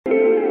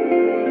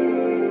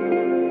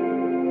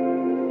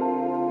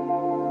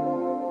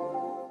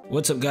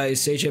What's up guys,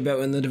 Sage here back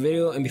with another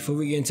video, and before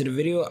we get into the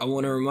video, I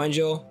want to remind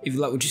y'all, if you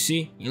like what you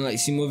see, and you like to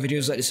see more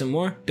videos like this and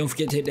more, don't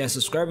forget to hit that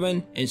subscribe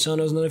button and turn on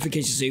those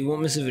notifications so you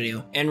won't miss a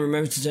video. And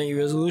remember to turn your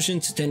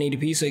resolution to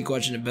 1080p so you can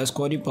watch in the best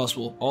quality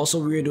possible.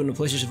 Also, we are doing a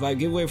PlayStation 5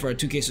 giveaway for our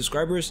 2K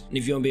subscribers, and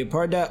if you want to be a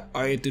part of that,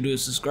 all you have to do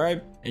is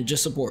subscribe and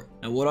just support.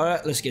 And with all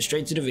that, let's get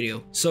straight to the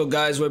video. So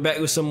guys, we're back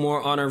with some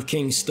more Honor of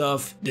Kings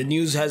stuff. The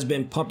news has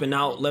been pumping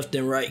out left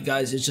and right,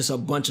 guys. It's just a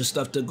bunch of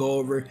stuff to go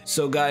over.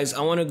 So guys,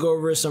 I want to go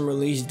over some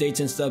release dates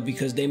and stuff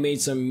because they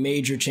made some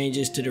major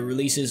changes to the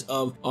releases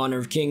of Honor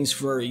of Kings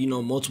for,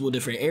 multiple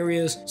different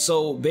areas.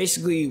 So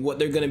basically what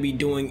they're going to be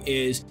doing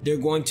is they're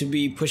going to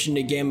be pushing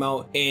the game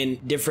out in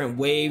different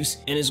waves,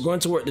 and it's going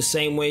to work the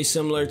same way,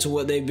 similar to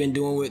what they've been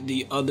doing with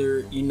the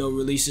other,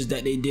 releases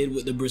that they did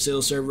with the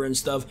Brazil server and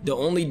stuff. The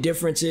only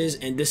difference is,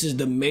 and this is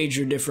the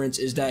major difference,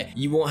 is that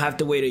you won't have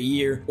to wait a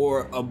year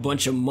or a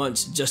bunch of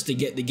months just to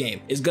get the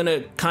game. It's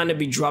gonna kind of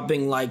be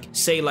dropping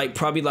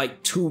probably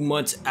 2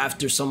 months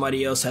after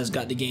somebody else has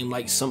got the game,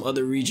 like some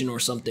other region or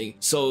something.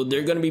 So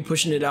they're gonna be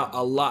pushing it out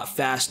a lot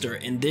faster,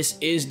 and this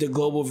is the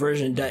global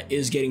version that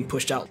is getting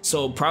pushed out.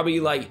 So probably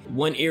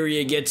one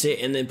area gets it,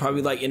 and then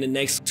probably in the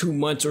next 2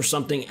 months or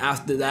something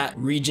after that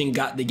region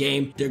got the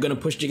game, they're gonna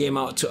push the game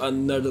out to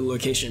another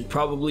location,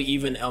 probably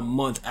even a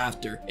month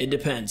after. It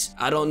depends.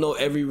 I don't know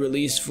every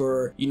release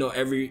for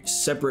every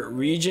separate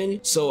region,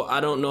 so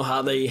I don't know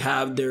how they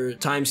have their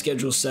time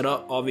schedule set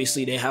up.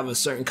 Obviously they have a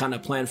certain kind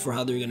of plan for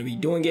how they're going to be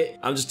doing it.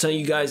 I'm just telling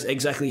you guys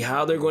exactly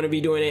how they're going to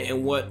be doing it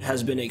and what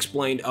has been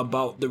explained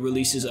about the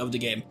releases of the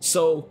game.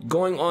 So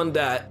going on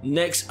that,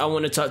 next I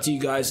want to talk to you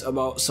guys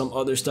about some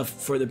other stuff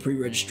for the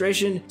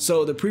pre-registration.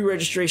 So the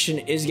pre-registration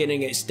is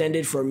getting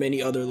extended for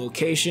many other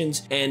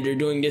locations, and they're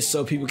doing this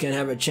so people can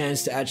have a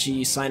chance to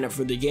actually sign up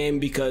for the game,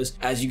 because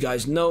as you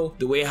guys know,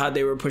 the way how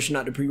they were pushing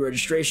out the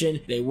pre-registration,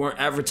 they weren't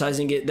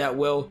advertising it that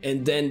well,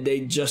 and then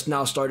they just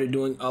now started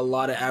doing a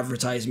lot of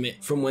advertisement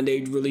from when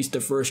they released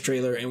the first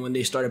trailer and when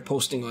they started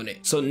posting on it.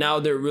 So now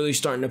they're really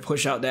starting to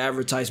push out the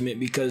advertisement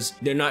because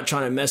they're not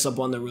trying to mess up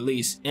on the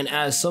release. And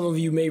as some of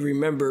you may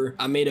remember,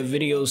 I made a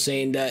video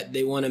saying that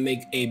they want to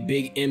make a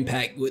big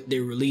impact with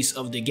their release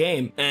of the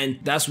game, and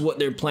that's what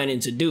they're planning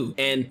to do.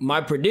 And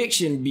my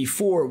prediction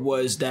before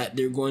was that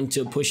they're going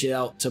to push it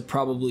out to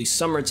probably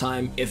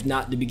summertime, if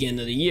not the beginning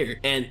of the year,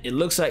 and it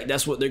looks like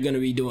that's what they're going to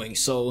be doing.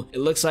 So it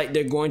looks like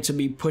they're going to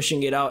be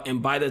pushing it out,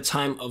 and by the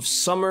time of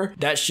summer,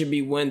 that should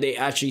be when they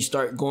actually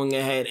start going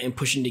ahead and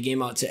pushing the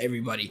game out to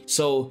everybody.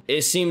 So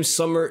it seems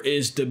summer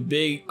is the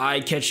big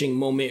eye-catching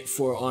moment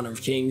for Honor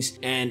of Kings,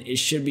 and it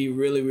should be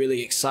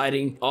really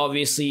exciting.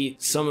 Obviously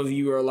some of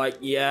you are like,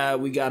 yeah,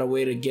 we gotta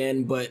wait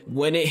again, but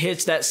when it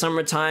hits that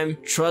summertime,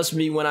 trust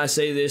me when I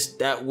say this,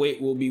 that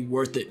wait will be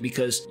worth it,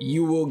 because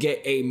you will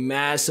get a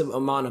massive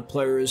amount of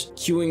players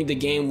queuing the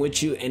game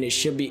with you, and it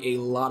should be a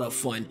lot of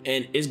fun,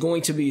 and it's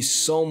going to be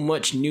so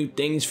much new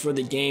things for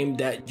the game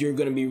that you're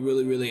going to be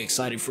really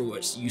excited for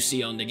what you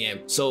see on the game.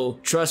 So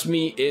trust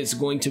me, it's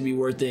going to be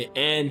worth it.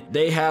 And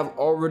they have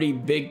already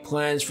big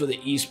plans for the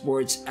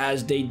esports,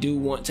 as they do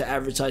want to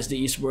advertise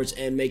the esports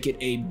and make it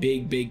a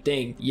big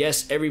thing.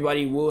 Yes,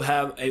 everybody will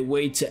have a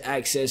way to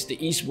access the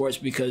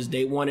esports because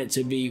they want it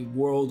to be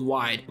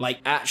worldwide, like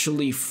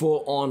actually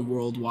full on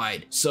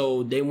worldwide.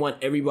 So they want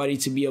everybody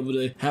to be able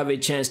to have a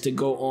chance to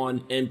go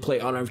on and play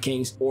Honor of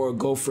Kings or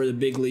go for the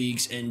big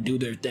leagues and do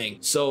their thing.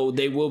 So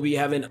they will be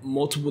having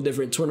multiple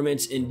different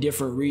tournaments in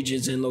different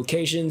regions and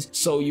locations,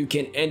 so you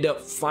can end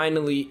up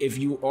finally, if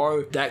you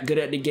are that good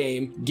at the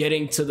game,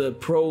 getting to the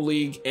pro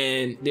league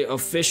and the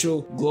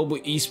official global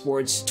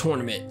esports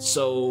tournament.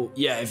 So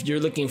yeah, if you're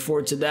looking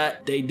forward to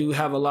that, they do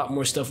have a lot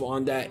more stuff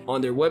on that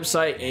on their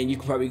website, and you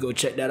can probably go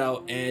check that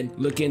out and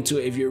look into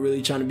it if you're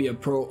really trying to be a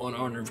pro on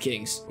Honor of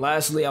Kings.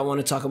 Lastly, I want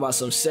to talk about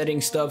some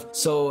setting stuff.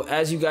 So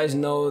as you guys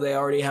know, they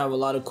already have a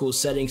lot of cool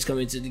settings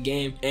coming to the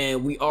game,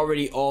 and we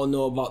already all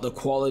know about the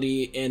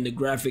quality and the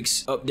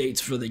graphics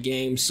updates for the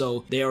game,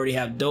 so they already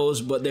have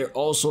those, but they're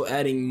also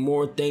adding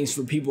more things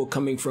for people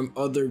coming from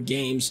other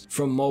games,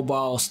 from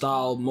mobile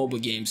style mobile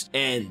games.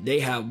 And they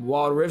have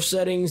Wild Rift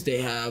settings,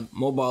 they have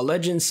Mobile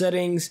Legends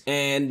settings,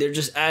 and they're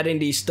just adding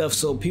these stuff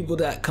so people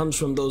that comes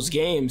from those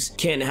games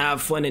can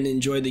have fun and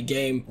enjoy the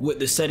game with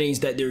the settings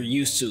that they're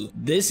used to.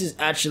 This is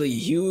actually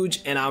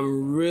huge, and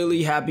I'm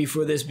really happy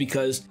for this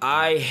because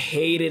I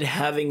hated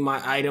having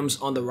my items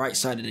on the right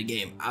side of the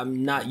game.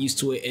 I'm not used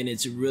to it, and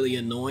it's really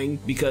annoying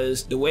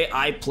because the way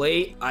I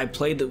play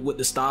with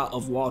the style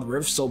of Wild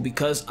Rift. So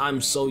because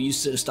I'm so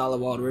used to the style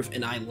of Wild Rift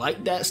and I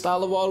like that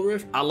style of Wild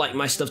Rift, I like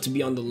my stuff to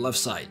be on the left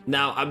side.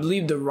 Now I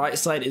believe the right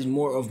side is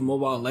more of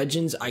Mobile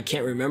Legends. I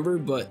can't remember,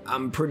 but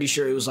I'm pretty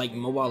sure it was like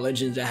Mobile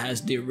Legends that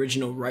has the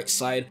original right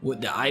side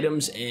with the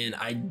items, and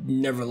I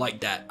never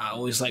liked that. I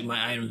always like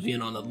my items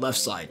being on the left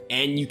side,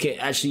 and you can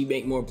actually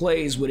make more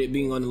plays with it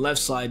being on the left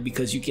side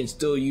because you can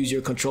still use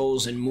your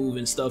controls and move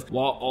and stuff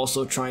while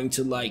also trying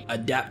to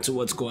adapt to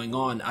what's going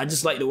on. I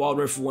just like the Wild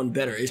Rift one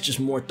better. It's just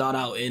more thought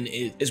out, and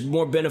it's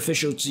more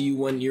beneficial to you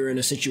when you're in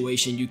a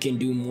situation you can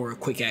do more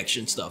quick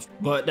action stuff.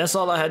 But that's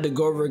all I had to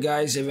go over,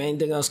 guys. If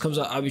anything else comes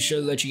up, I'll be sure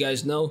to let you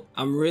guys know.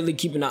 I'm really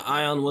keeping an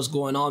eye on what's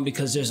going on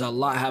because there's a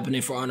lot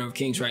happening for Honor of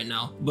Kings right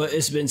now. But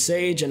it's been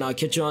Sage, and I'll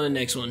catch you on the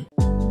next one.